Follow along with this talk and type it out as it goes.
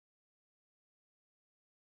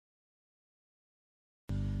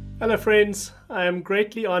Hello friends, I am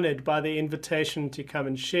greatly honored by the invitation to come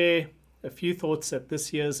and share a few thoughts at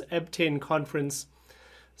this year's AB10 conference,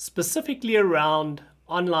 specifically around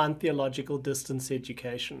online theological distance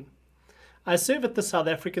education. I serve at the South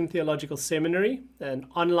African Theological Seminary, an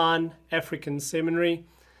online African seminary,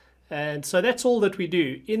 and so that's all that we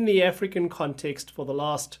do. In the African context for the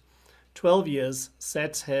last 12 years,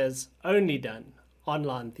 SATS has only done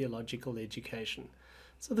online theological education.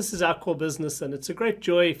 So this is our core business, and it's a great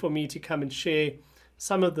joy for me to come and share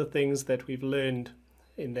some of the things that we've learned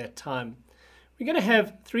in that time. We're going to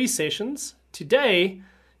have 3 sessions. Today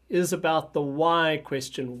is about the why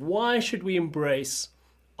question. Why should we embrace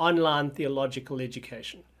online theological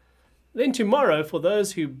education? Then tomorrow, for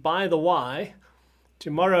those who buy the why,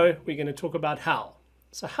 tomorrow we're going to talk about how.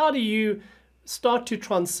 So how do you start to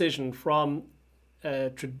transition from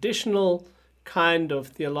a traditional kind of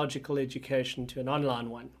theological education to an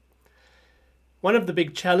online one? One of the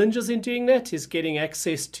big challenges in doing that is getting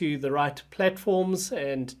access to the right platforms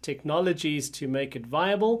and technologies to make it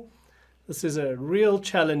viable. This is a real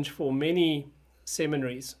challenge for many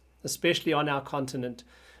seminaries, especially on our continent.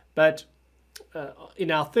 But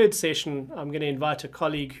in our 3rd session, I'm going to invite a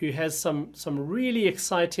colleague who has some really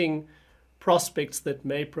exciting prospects that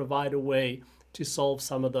may provide a way to solve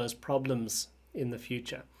some of those problems in the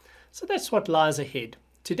future. So that's what lies ahead.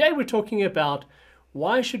 Today we're talking about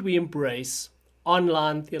why should we embrace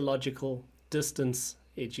online theological distance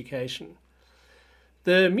education.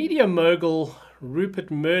 The media mogul Rupert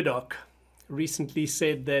Murdoch recently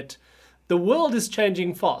said that the world is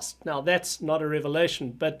changing fast. Now that's not a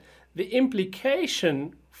revelation, but the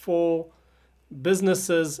implication for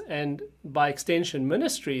businesses and by extension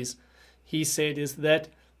ministries, he said, is that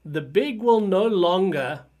the big will no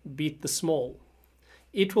longer beat the small.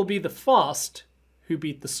 It will be the fast who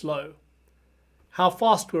beat the slow. How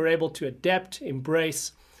fast we're able to adapt,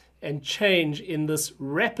 embrace, and change in this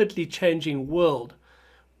rapidly changing world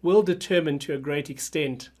will determine to a great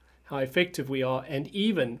extent how effective we are and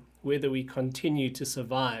even whether we continue to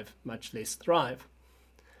survive, much less thrive.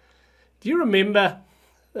 Do you remember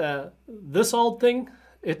this old thing?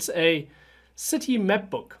 It's a city map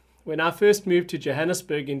book. When I first moved to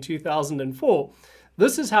Johannesburg in 2004,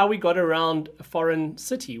 this is how we got around a foreign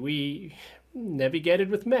city. We navigated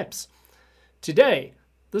with maps. Today,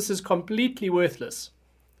 this is completely worthless.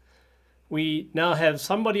 We now have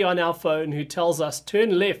somebody on our phone who tells us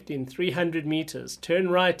turn left in 300 meters, turn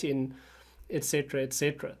right in, etc.,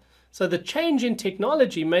 etc. So the change in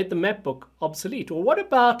technology made the map book obsolete. Or what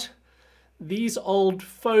about these old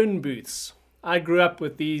phone booths? I grew up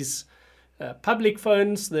with these public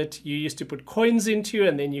phones that you used to put coins into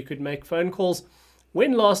and then you could make phone calls.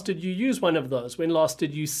 When last did you use one of those? When last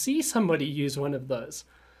did you see somebody use one of those?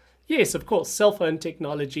 Yes, of course, cell phone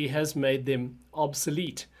technology has made them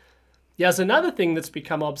obsolete. Here's another thing that's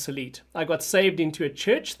become obsolete. I got saved into a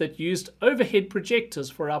church that used overhead projectors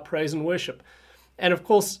for our praise and worship. And of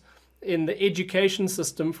course, in the education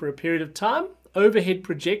system for a period of time, overhead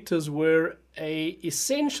projectors were an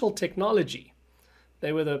essential technology.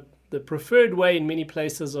 They were the preferred way in many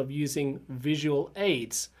places of using visual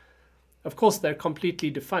aids. Of course, they're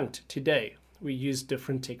completely defunct today. We use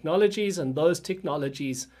different technologies, and those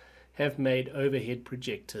technologies have made overhead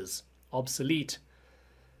projectors obsolete.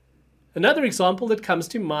 Another example that comes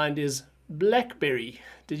to mind is BlackBerry.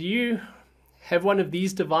 Did you have one of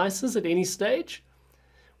these devices at any stage?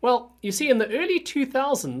 Well, you see, in the early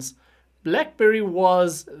 2000s, BlackBerry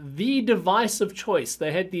was the device of choice.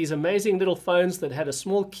 They had these amazing little phones that had a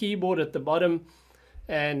small keyboard at the bottom,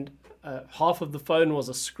 and half of the phone was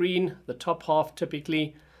a screen, the top half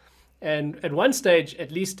typically. And at one stage,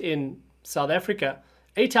 at least in South Africa,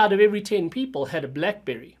 8 out of every 10 people had a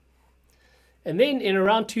BlackBerry. And then in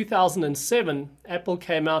around 2007, Apple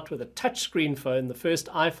came out with a touchscreen phone, the first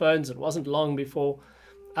iPhones. It wasn't long before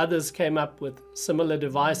others came up with similar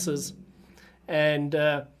devices. And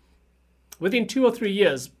within 2 or 3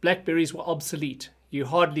 years, BlackBerries were obsolete. You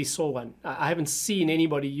hardly saw one. I haven't seen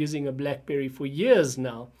anybody using a BlackBerry for years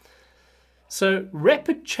now. So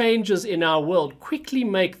rapid changes in our world quickly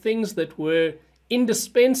make things that were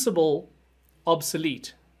indispensable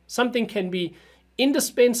obsolete. Something can be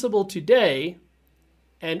indispensable today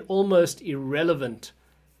and almost irrelevant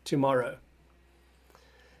tomorrow.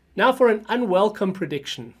 Now for an unwelcome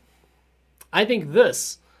prediction. I think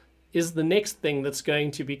this is the next thing that's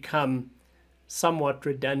going to become somewhat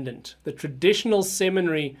redundant. The traditional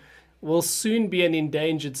seminary will soon be an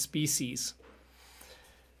endangered species.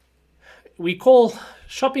 We call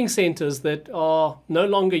shopping centers that are no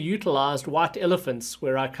longer utilized white elephants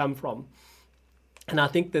where I come from. And I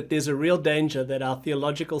think that there's a real danger that our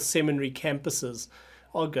theological seminary campuses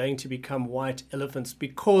are going to become white elephants,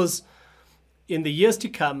 because in the years to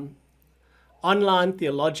come, online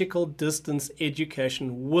theological distance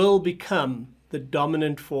education will become the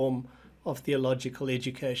dominant form of theological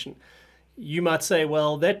education. You might say,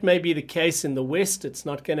 well, that may be the case in the West. It's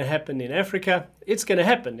not going to happen in Africa. It's going to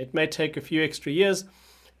happen. It may take a few extra years,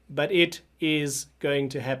 but it is going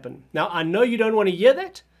to happen. Now, I know you don't want to hear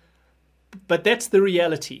that, but that's the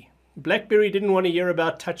reality. BlackBerry didn't want to hear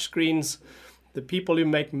about touchscreens. The people who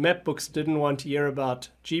make map books didn't want to hear about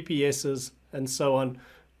GPSs and so on.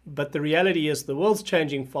 But the reality is the world's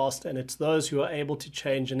changing fast, and it's those who are able to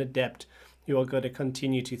change and adapt who are going to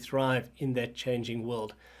continue to thrive in that changing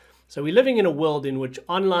world. So we're living in a world in which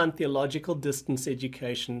online theological distance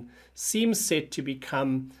education seems set to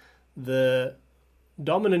become the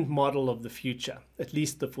dominant model of the future, at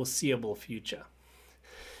least the foreseeable future.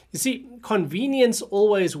 You see, convenience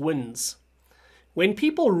always wins. When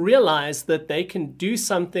people realize that they can do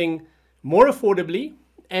something more affordably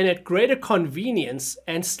and at greater convenience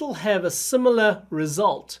and still have a similar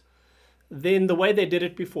result, then the way they did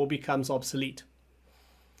it before becomes obsolete.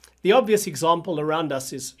 The obvious example around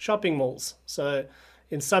us is shopping malls. So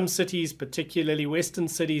in some cities, particularly Western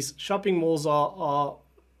cities, shopping malls are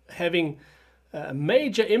having a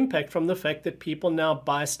major impact from the fact that people now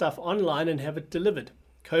buy stuff online and have it delivered.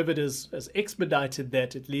 COVID has expedited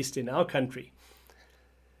that, at least in our country.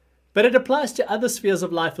 But it applies to other spheres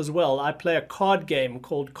of life as well. I play a card game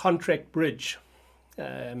called Contract Bridge.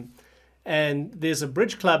 And there's a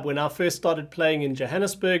bridge club. When I first started playing in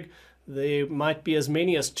Johannesburg, there might be as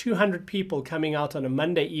many as 200 people coming out on a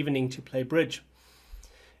Monday evening to play bridge.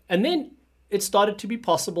 And then it started to be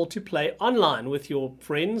possible to play online with your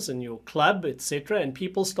friends and your club, etc. And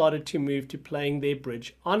people started to move to playing their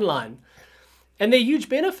bridge online. And there are huge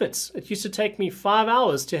benefits. It used to take me 5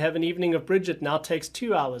 hours to have an evening of bridge. It now takes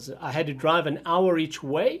 2 hours. I had to drive an hour each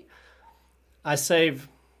way. I save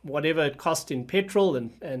whatever it cost in petrol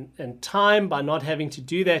and time by not having to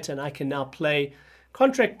do that. And I can now play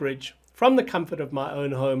Contract Bridge from the comfort of my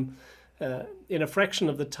own home in a fraction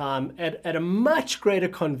of the time at a much greater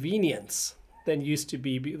convenience than used to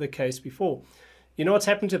be the case before. You know what's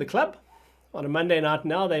happened to the club? On a Monday night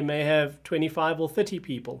now, they may have 25 or 30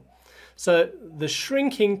 people. So the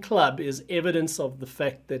shrinking club is evidence of the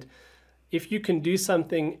fact that if you can do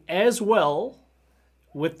something as well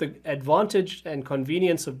with the advantage and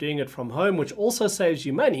convenience of doing it from home, which also saves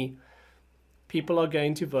you money, people are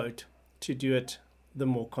going to vote to do it the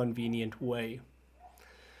more convenient way.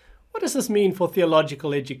 What does this mean for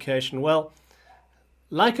theological education? Well,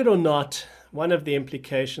 like it or not, one of the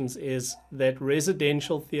implications is that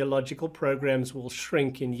residential theological programs will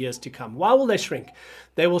shrink in years to come. Why will they shrink?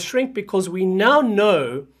 They will shrink because we now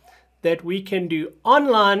know that we can do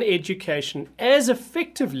online education as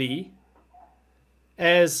effectively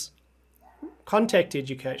as contact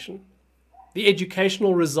education. The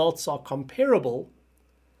educational results are comparable,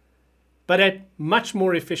 but at much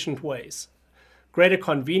more efficient ways. Greater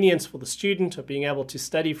convenience for the student of being able to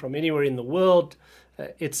study from anywhere in the world,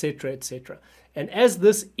 etc., etc. And as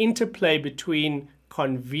this interplay between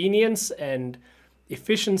convenience and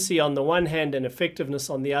efficiency on the one hand and effectiveness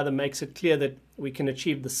on the other makes it clear that we can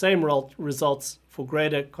achieve the same results for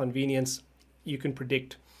greater convenience, you can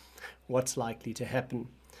predict what's likely to happen.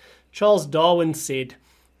 Charles Darwin said,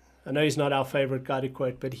 I know he's not our favorite guy to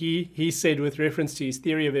quote, but he said with reference to his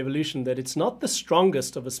theory of evolution that it's not the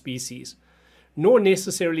strongest of a species, nor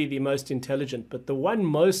necessarily the most intelligent, but the one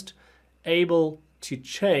most able to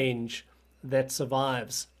change that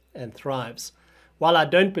survives and thrives. While I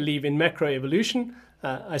don't believe in macroevolution,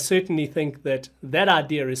 I certainly think that that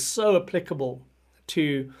idea is so applicable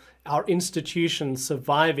to our institutions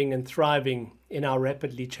surviving and thriving in our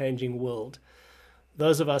rapidly changing world.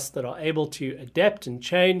 Those of us that are able to adapt and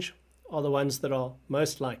change are the ones that are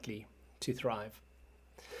most likely to thrive.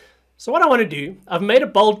 So what I want to do, I've made a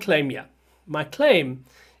bold claim here. My claim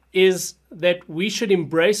is that we should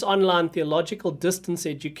embrace online theological distance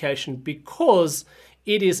education because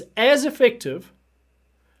it is as effective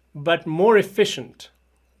but more efficient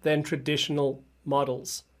than traditional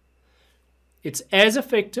models. It's as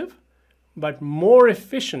effective but more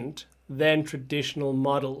efficient than traditional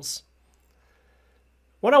models.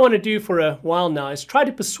 What I want to do for a while now is try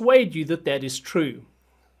to persuade you that that is true.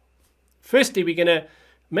 Firstly, we're going to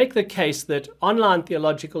make the case that online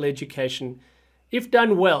theological education, if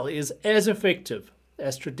done well, is as effective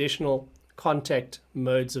as traditional contact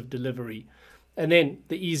modes of delivery. And then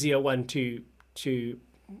the easier one to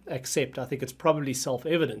accept, I think it's probably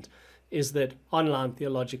self-evident, is that online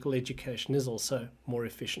theological education is also more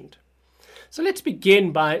efficient. So let's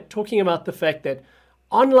begin by talking about the fact that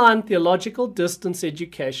online theological distance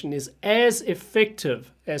education is as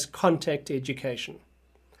effective as contact education.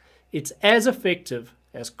 It's as effective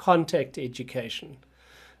as contact education.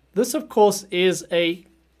 This, of course, is a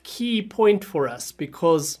key point for us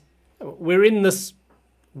because we're in this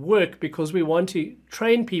work because we want to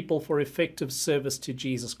train people for effective service to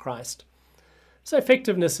Jesus Christ. So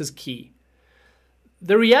effectiveness is key.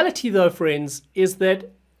 The reality, though, friends, is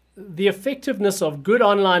that the effectiveness of good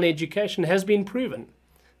online education has been proven.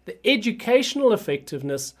 The educational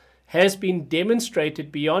effectiveness has been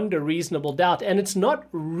demonstrated beyond a reasonable doubt, and it's not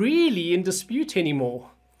really in dispute anymore.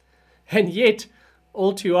 And yet,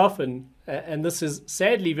 all too often, and this is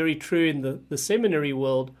sadly very true in the seminary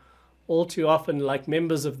world, all too often, like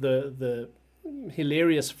members of the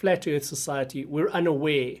hilarious Flat Earth Society, we're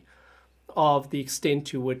unaware of the extent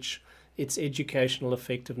to which its educational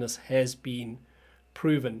effectiveness has been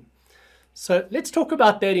proven. So let's talk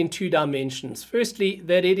about that in two dimensions. Firstly,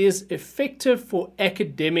 that it is effective for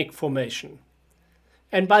academic formation.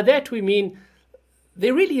 And by that we mean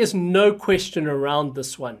there really is no question around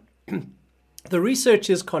this one. The research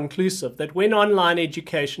is conclusive that when online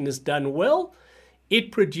education is done well,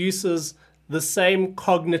 it produces the same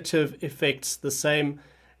cognitive effects, the same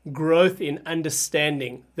growth in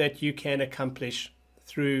understanding that you can accomplish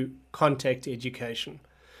through contact education.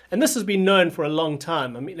 And this has been known for a long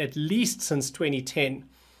time, I mean, at least since 2010.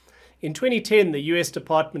 In 2010, the US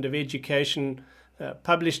Department of Education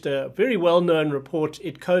published a very well-known report.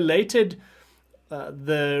 It collated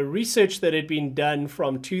the research that had been done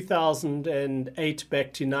from 2008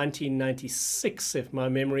 back to 1996, if my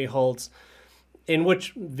memory holds, in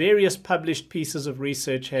which various published pieces of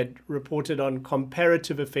research had reported on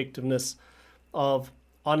comparative effectiveness of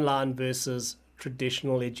online versus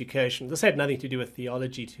traditional education. This had nothing to do with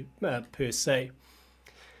theology per se.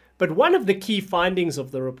 But one of the key findings of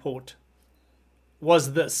the report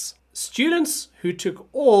was this: students who took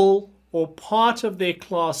all or part of their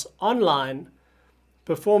class online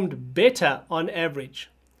performed better on average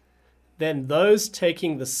than those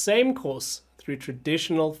taking the same course through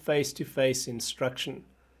traditional face-to-face instruction.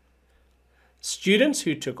 Students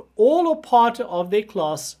who took all or part of their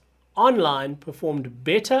class online performed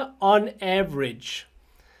better on average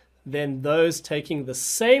than those taking the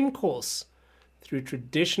same course through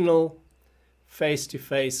traditional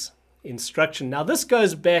face-to-face instruction. Now, this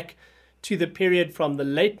goes back to the period from the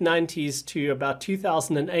late 90s to about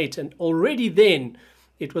 2008, and already then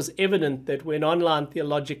it was evident that when online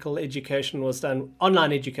theological education was done,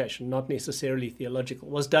 online education, not necessarily theological,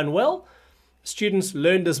 was done well, students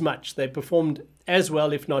learned as much. They performed as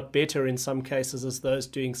well, if not better in some cases, as those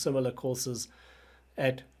doing similar courses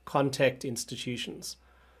at contact institutions.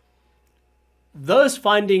 Those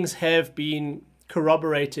findings have been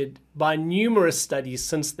corroborated by numerous studies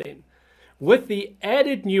since then, with the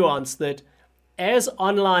added nuance that as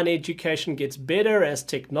online education gets better, as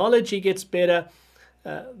technology gets better,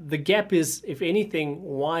 the gap is, if anything,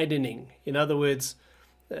 widening. In other words,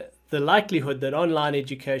 the likelihood that online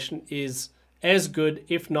education is as good,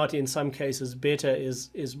 if not in some cases better,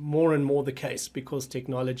 is more and more the case because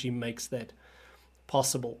technology makes that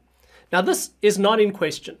possible. Now, this is not in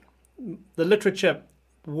question. The literature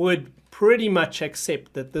would pretty much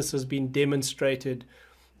accept that this has been demonstrated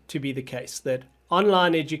to be the case, that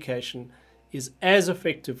online education is as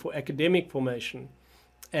effective for academic formation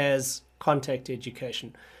as contact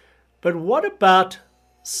education. But what about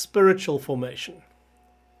spiritual formation?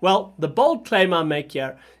 Well, the bold claim I make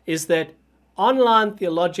here is that online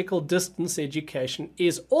theological distance education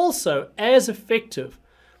is also as effective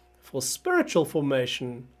for spiritual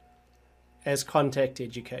formation as contact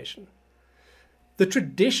education. The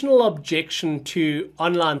traditional objection to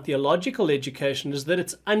online theological education is that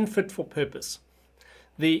it's unfit for purpose.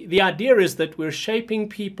 The idea is that we're shaping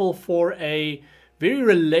people for a very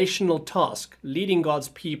relational task, leading God's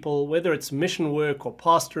people, whether it's mission work or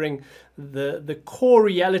pastoring. The core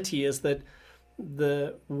reality is that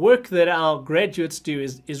the work that our graduates do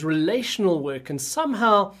is relational work, and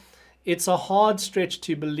somehow it's a hard stretch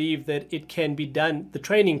to believe that it can be done, the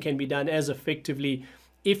training can be done as effectively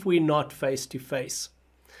if we're not face to face.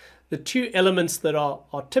 The two elements that are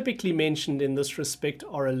typically mentioned in this respect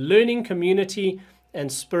are a learning community and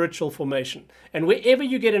spiritual formation. And wherever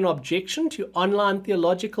you get an objection to online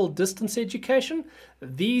theological distance education,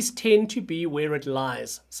 these tend to be where it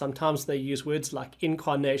lies. Sometimes they use words like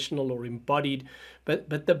incarnational or embodied, but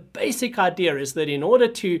the basic idea is that in order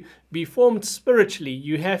to be formed spiritually,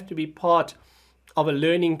 you have to be part of a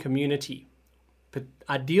learning community, but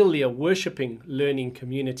ideally a worshiping learning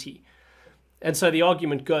community. And so the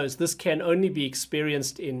argument goes, this can only be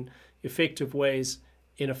experienced in effective ways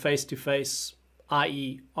in a face-to-face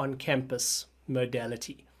i.e. on-campus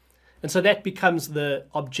modality. And so that becomes the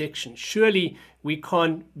objection. Surely we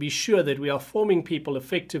can't be sure that we are forming people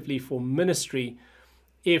effectively for ministry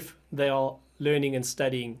if they are learning and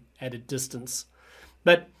studying at a distance.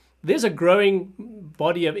 But there's a growing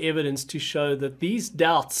body of evidence to show that these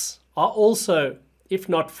doubts are also, if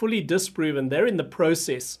not fully disproven, they're in the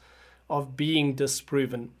process of being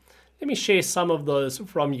disproven. Let me share some of those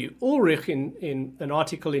from you. Ulrich, in an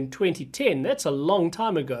article in 2010, that's a long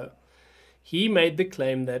time ago, he made the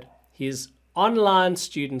claim that his online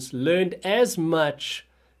students learned as much,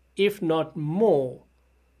 if not more,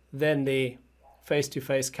 than their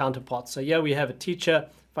face-to-face counterparts. So here we have a teacher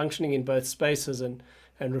functioning in both spaces and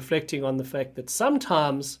reflecting on the fact that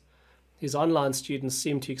sometimes his online students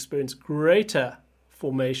seem to experience greater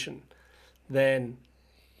formation than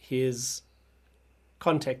his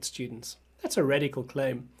contact students. That's a radical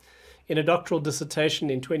claim. In a doctoral dissertation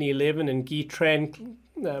in 2011, and Guy Tran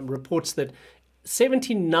reports that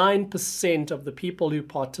 79% of the people who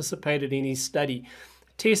participated in his study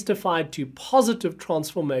testified to positive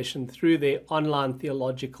transformation through their online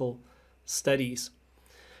theological studies.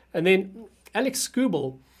 And then Alex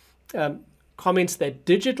Skubel comments that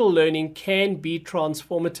digital learning can be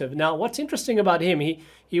transformative. Now, what's interesting about him,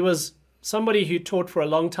 he was somebody who taught for a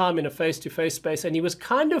long time in a face-to-face space, and he was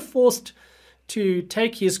kind of forced to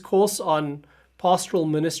take his course on pastoral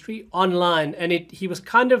ministry online, and he was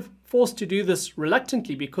kind of forced to do this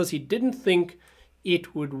reluctantly because he didn't think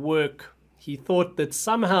it would work. He thought that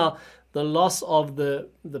somehow the loss of the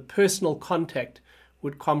personal contact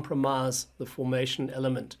would compromise the formation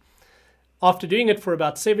element. After doing it for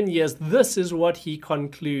about 7 years, this is what he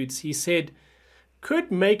concludes. He said,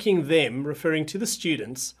 could making them, referring to the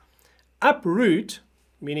students, uproot,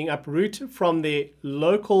 meaning uproot from their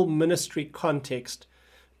local ministry context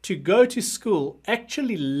to go to school,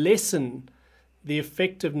 actually lessen the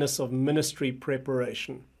effectiveness of ministry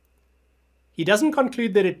preparation? He doesn't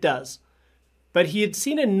conclude that it does, but he had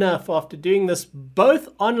seen enough after doing this both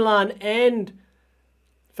online and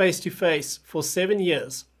face-to-face for 7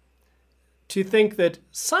 years to think that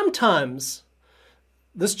sometimes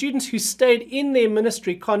the students who stayed in their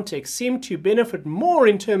ministry context seemed to benefit more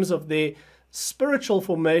in terms of their spiritual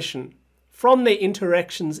formation from their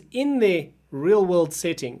interactions in their real-world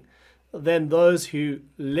setting than those who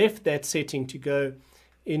left that setting to go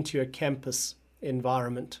into a campus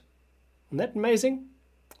environment. Isn't that amazing?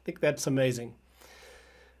 I think that's amazing.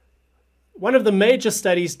 One of the major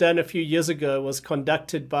studies done a few years ago was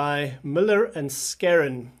conducted by Miller and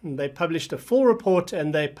Scarron. They published a full report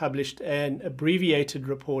and they published an abbreviated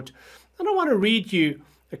report. And I want to read you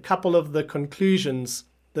a couple of the conclusions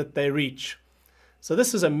that they reach. So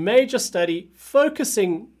this is a major study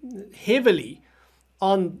focusing heavily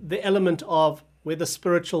on the element of whether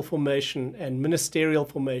spiritual formation and ministerial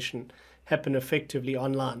formation happen effectively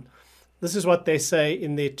online. This is what they say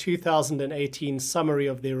in their 2018 summary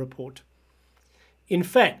of their report. In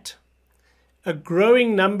fact, a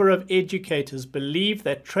growing number of educators believe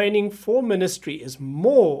that training for ministry is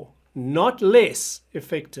more, not less,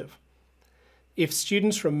 effective if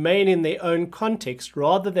students remain in their own context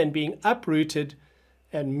rather than being uprooted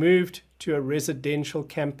and moved to a residential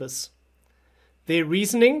campus. Their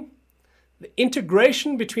reasoning: the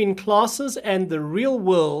integration between classes and the real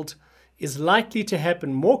world is likely to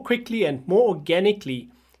happen more quickly and more organically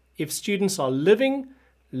if students are living,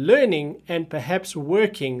 learning, and perhaps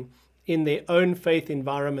working in their own faith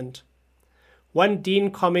environment. One dean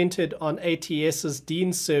commented on ATS's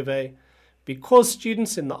Dean Survey, because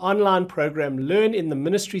students in the online program learn in the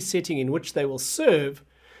ministry setting in which they will serve,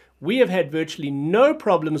 we have had virtually no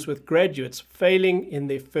problems with graduates failing in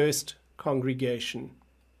their first congregation.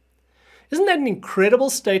 Isn't that an incredible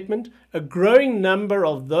statement? A growing number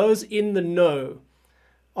of those in the know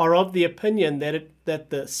are of the opinion that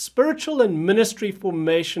the spiritual and ministry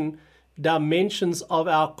formation dimensions of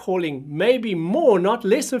our calling may be more, not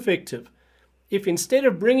less effective, if instead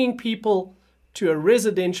of bringing people to a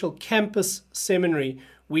residential campus seminary,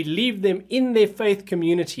 we leave them in their faith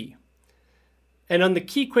community. And on the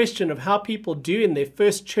key question of how people do in their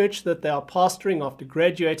first church that they are pastoring after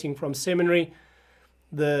graduating from seminary,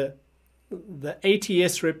 the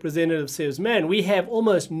ATS representative says, man, we have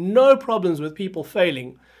almost no problems with people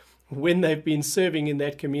failing when they've been serving in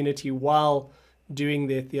that community while doing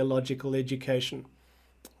their theological education.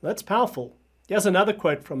 That's powerful. Here's another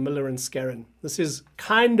quote from Miller and Scarron. This is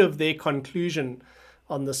kind of their conclusion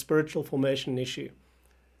on the spiritual formation issue.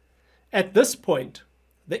 At this point,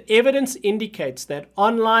 the evidence indicates that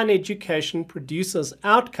online education produces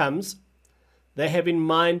outcomes. They have in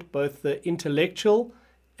mind both the intellectual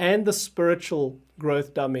and the spiritual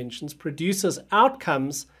growth dimensions produces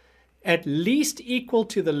outcomes at least equal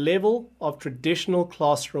to the level of traditional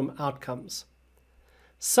classroom outcomes.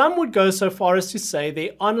 Some would go so far as to say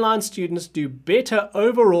their online students do better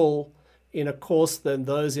overall in a course than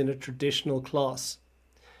those in a traditional class.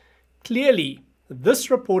 Clearly, this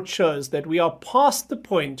report shows that we are past the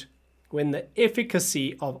point when the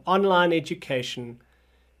efficacy of online education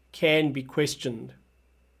can be questioned.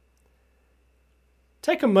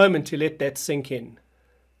 Take a moment to let that sink in.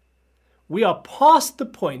 We are past the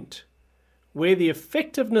point where the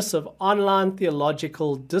effectiveness of online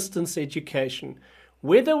theological distance education,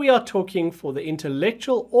 whether we are talking for the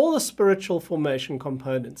intellectual or the spiritual formation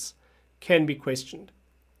components, can be questioned.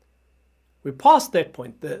 We're past that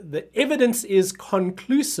point. The evidence is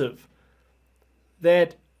conclusive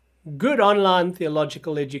that good online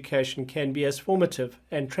theological education can be as formative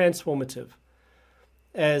and transformative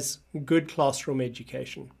as good classroom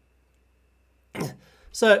education.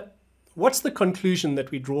 So, what's the conclusion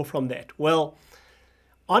that we draw from that? Well,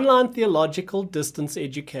 online theological distance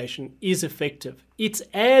education is effective. It's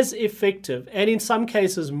as effective, and in some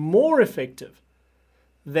cases more effective,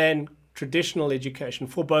 than traditional education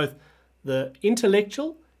for both the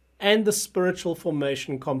intellectual and the spiritual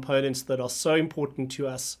formation components that are so important to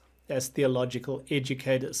us as theological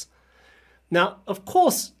educators. Now, of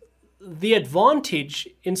course, the advantage,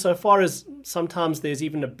 insofar as sometimes there's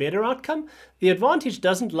even a better outcome, the advantage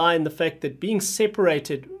doesn't lie in the fact that being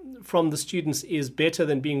separated from the students is better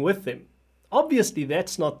than being with them. Obviously,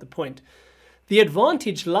 that's not the point. The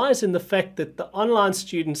advantage lies in the fact that the online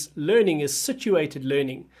students' learning is situated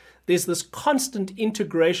learning. There's this constant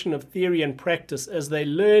integration of theory and practice as they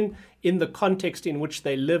learn in the context in which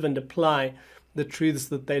they live and apply the truths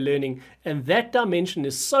that they're learning. And that dimension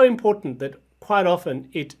is so important that quite often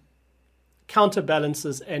it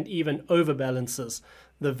counterbalances and even overbalances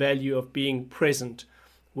the value of being present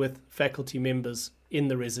with faculty members in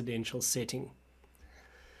the residential setting.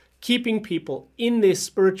 Keeping people in their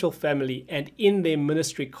spiritual family and in their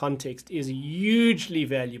ministry context is hugely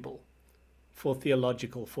valuable for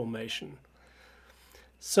theological formation.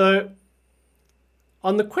 So,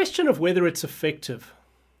 on the question of whether it's effective,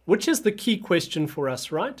 which is the key question for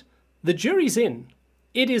us, right? The jury's in.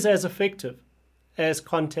 It is as effective as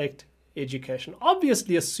contact education.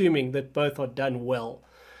 Obviously, assuming that both are done well.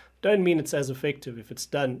 Don't mean it's as effective if it's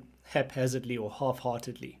done haphazardly or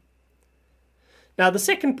half-heartedly. Now, the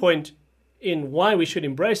second point in why we should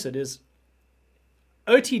embrace it is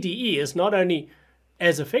OTDE is not only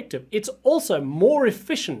as effective, it's also more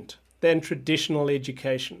efficient than traditional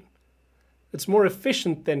education. It's more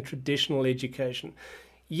efficient than traditional education.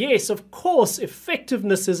 Yes, of course,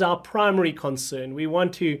 effectiveness is our primary concern. We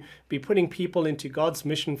want to be putting people into God's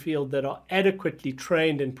mission field that are adequately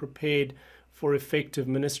trained and prepared for effective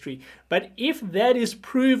ministry. But if that is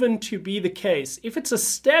proven to be the case, if it's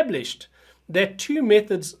established that two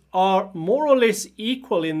methods are more or less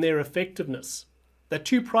equal in their effectiveness, that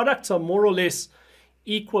two products are more or less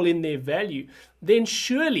equal in their value, then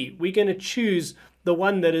surely we're going to choose the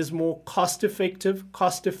one that is more cost-effective,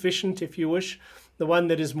 cost-efficient, if you wish, the one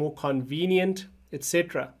that is more convenient,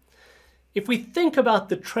 etc. If we think about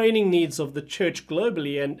the training needs of the church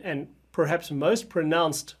globally and perhaps most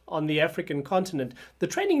pronounced on the African continent, the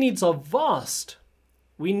training needs are vast.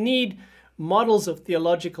 We need models of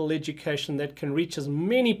theological education that can reach as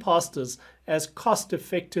many pastors as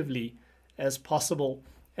cost-effectively as possible.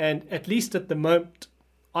 And at least at the moment,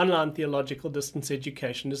 online theological distance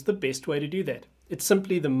education is the best way to do that. It's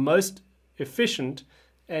simply the most efficient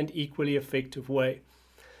and equally effective way.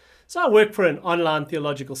 So I work for an online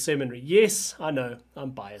theological seminary. Yes, I know,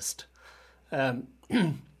 I'm biased.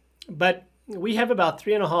 But we have about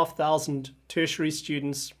 3,500 tertiary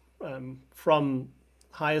students from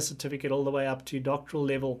higher certificate all the way up to doctoral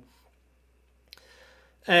level.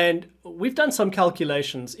 And we've done some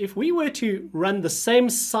calculations. If we were to run the same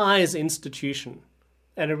size institution,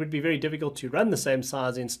 and it would be very difficult to run the same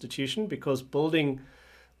size institution because building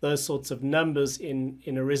those sorts of numbers in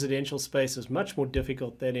a residential space is much more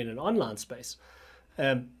difficult than in an online space.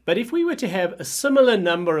 But if we were to have a similar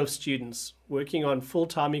number of students working on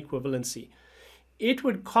full-time equivalency, it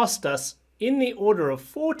would cost us in the order of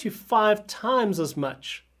 4 to 5 times as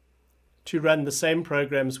much to run the same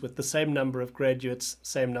programs with the same number of graduates,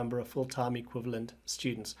 same number of full-time equivalent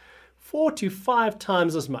students. 4 to 5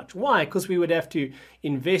 times as much. Why? Because we would have to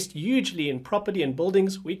invest hugely in property and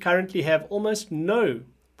buildings. We currently have almost no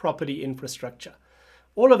property infrastructure.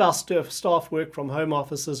 All of our staff work from home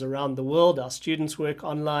offices around the world. Our students work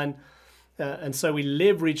online. And so we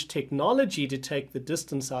leverage technology to take the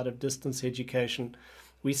distance out of distance education.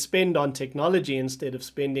 We spend on technology instead of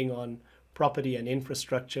spending on property and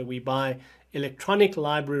infrastructure. We buy electronic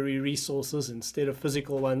library resources instead of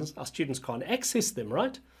physical ones. Our students can't access them,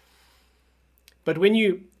 right? But when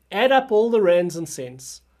you add up all the rands and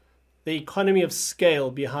cents, the economy of scale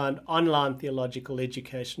behind online theological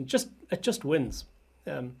education, it just wins.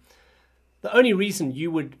 The only reason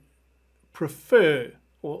you would prefer,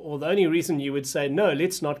 or the only reason you would say, no,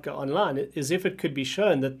 let's not go online, is if it could be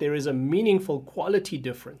shown that there is a meaningful quality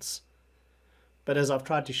difference. But as I've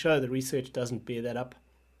tried to show, the research doesn't bear that up.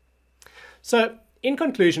 So in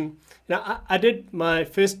conclusion, I did my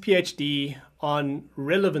first PhD on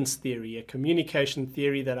relevance theory, a communication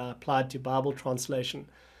theory that I applied to Bible translation.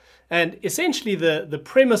 And essentially the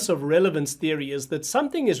premise of relevance theory is that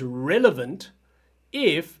something is relevant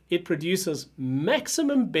if it produces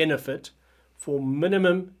maximum benefit for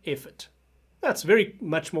minimum effort. That's very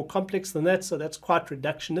much more complex than that, so that's quite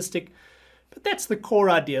reductionistic. But that's the core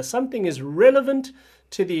idea. Something is relevant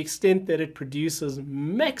to the extent that it produces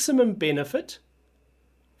maximum benefit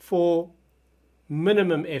for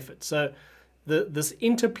minimum effort. So this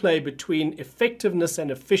interplay between effectiveness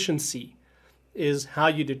and efficiency is how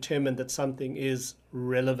you determine that something is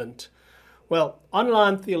relevant. Well,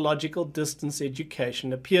 online theological distance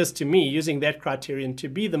education appears to me, using that criterion, to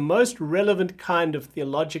be the most relevant kind of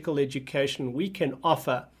theological education we can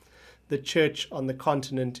offer the church on the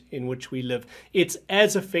continent in which we live. It's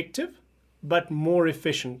as effective, but more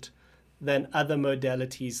efficient than other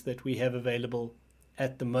modalities that we have available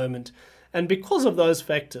at the moment. And because of those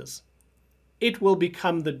factors, it will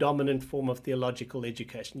become the dominant form of theological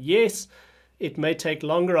education. Yes, it may take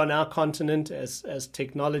longer on our continent as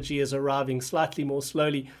technology is arriving slightly more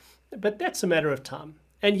slowly, but that's a matter of time.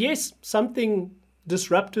 And yes, something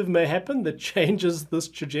disruptive may happen that changes this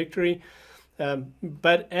trajectory,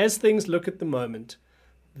 but as things look at the moment,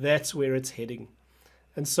 that's where it's heading.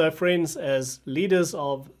 And so, friends, as leaders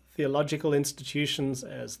of theological institutions,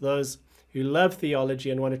 as those who love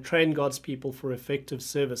theology and want to train God's people for effective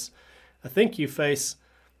service, I think you face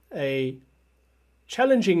a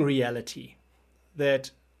challenging reality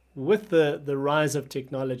that with the rise of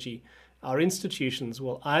technology, our institutions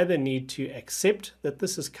will either need to accept that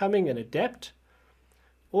this is coming and adapt,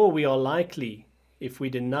 or we are likely, if we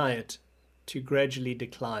deny it, to gradually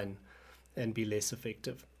decline and be less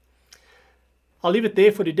effective. I'll leave it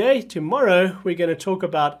there for today. Tomorrow, we're going to talk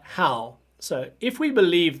about how. So if we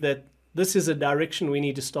believe that this is a direction we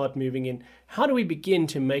need to start moving in, how do we begin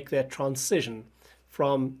to make that transition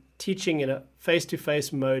from teaching in a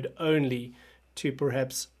face-to-face mode only to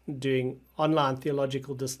perhaps doing online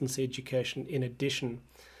theological distance education in addition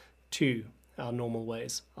to our normal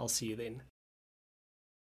ways? I'll see you then.